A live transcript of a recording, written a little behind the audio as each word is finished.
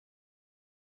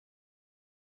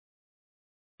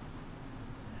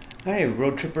Hi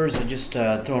road trippers, I just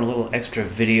throwing a little extra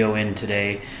video in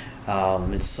today.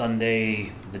 It's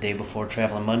Sunday, the day before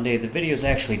Traveling Monday. The video is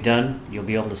actually done. You'll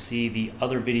be able to see the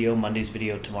other video, Monday's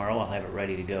video, tomorrow. I'll have it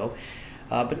ready to go.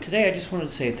 But today I just wanted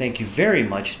to say thank you very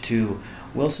much to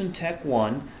Wilson Tech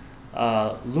 1,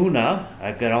 Louna,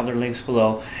 I've got all their links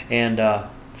below, and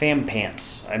Fam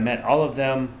Pants. I met all of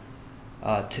them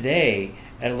today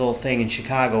at a little thing in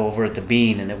Chicago over at the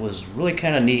Bean, and it was really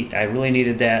kind of neat. I really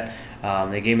needed that.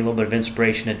 They gave me a little bit of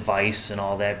inspiration, advice, and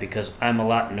all that because I'm a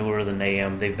lot newer than they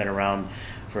am. They've been around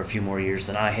for a few more years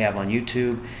than I have on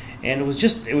YouTube, and it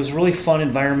was a really fun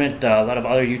environment. A lot of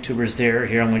other YouTubers there.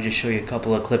 Here I'm going to just show you a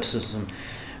couple of clips of some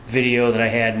video that I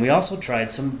had, and we also tried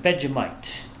some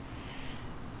Vegemite.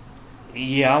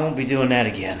 Yeah, I won't be doing that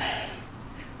again.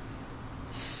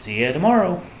 See you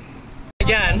tomorrow.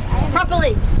 Again.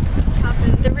 Properly.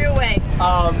 The real way.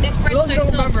 This bread's so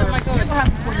soft. Oh my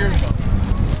god. 4 years ago.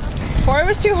 4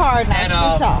 was too hard, now it's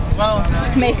too soft. Well,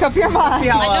 make up your mind. See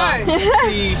how, I know.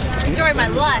 Story of my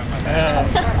life.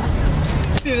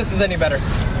 See if this is any better.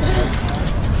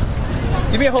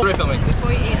 Give me a whole filming.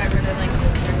 Before you eat, I really like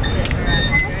to sit around.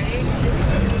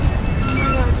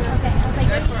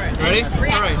 Ready? Ready?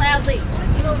 React loudly.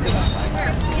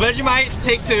 Vegemite,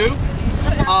 take 2.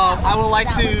 I would like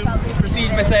to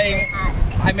proceed by saying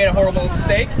I made a horrible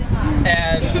mistake,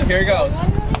 and here it goes.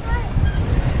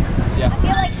 I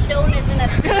feel like stone isn't a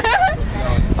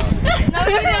No,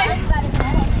 you didn't.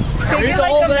 Take it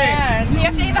like a man. You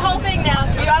have to eat the whole thing now.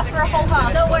 You asked for a whole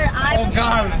half. So where I Oh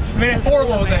god, I made a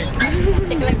horrible mistake.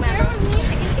 Take it like man.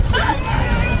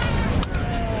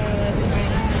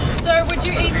 So would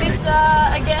you eat this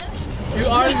again? You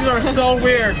artists are so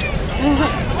weird.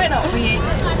 We're not weird.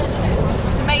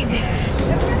 It's amazing.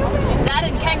 That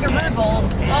and kangaroo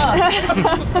balls. Oh.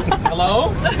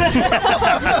 Hello?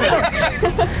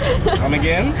 Come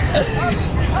again?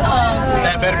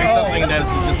 That better be something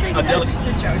that's just a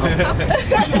delicacy.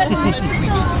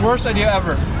 Worst idea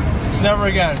ever. Never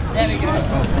again. There we go.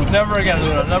 Never again,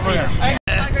 Luna. Never again.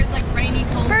 It's like rainy,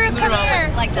 cold. Come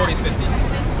here. Like that. 40s, 50s.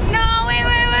 No, wait.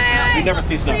 You never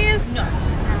see snow. Please. No.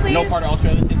 Please. No part of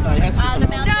Australia sees snow. It has to be some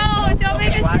mountains. No, don't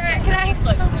make us sure. Can I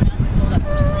slopes in the mountains? All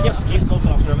that's Yep, ski slopes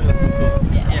in Australia. That's so cool.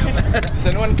 Yeah. Does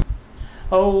anyone?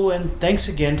 Oh, and thanks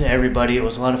again to everybody. It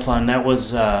was a lot of fun. That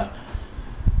was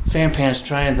Fan Pants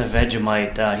trying the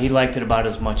Vegemite. He liked it about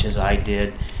as much as I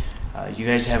did. You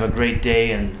guys have a great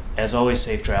day, and as always,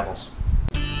 safe travels.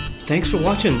 Thanks for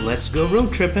watching Let's Go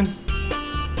Road Trippin'.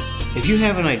 If you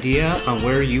have an idea on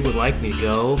where you would like me to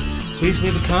go, please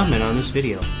leave a comment on this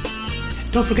video.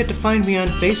 Don't forget to find me on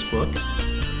Facebook,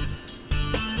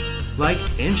 like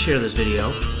and share this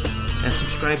video, and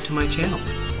subscribe to my channel.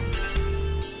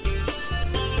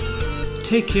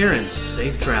 Take care and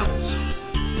safe travels.